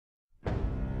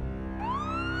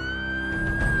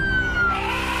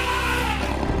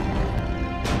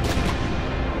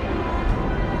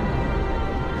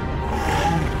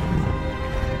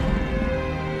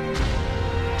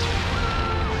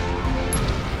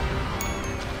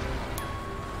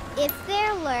If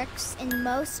there lurks in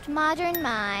most modern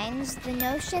minds the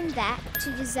notion that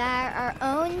to desire our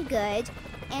own good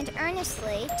and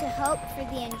earnestly to hope for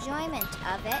the enjoyment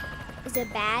of it is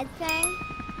a bad thing,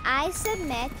 I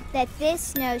submit that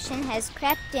this notion has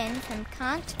crept in from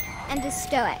Kant and the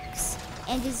Stoics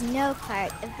and is no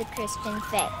part of the Christian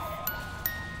faith.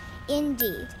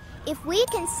 Indeed, if we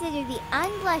consider the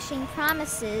unblushing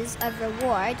promises of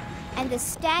reward and the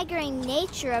staggering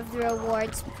nature of the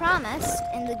rewards promised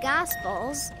in the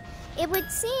Gospels, it would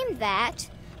seem that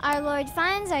our Lord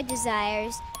finds our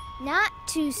desires not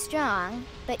too strong,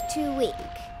 but too weak.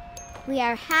 We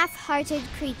are half-hearted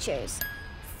creatures,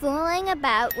 fooling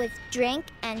about with drink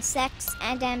and sex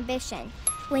and ambition,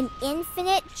 when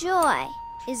infinite joy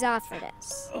is offered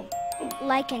us.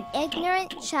 Like an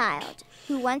ignorant child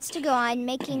who wants to go on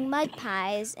making mud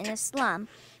pies in a slum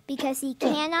because he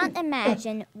cannot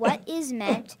imagine what is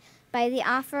meant by the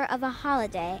offer of a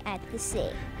holiday at the sea.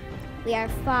 We are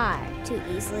far too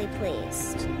easily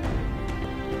pleased.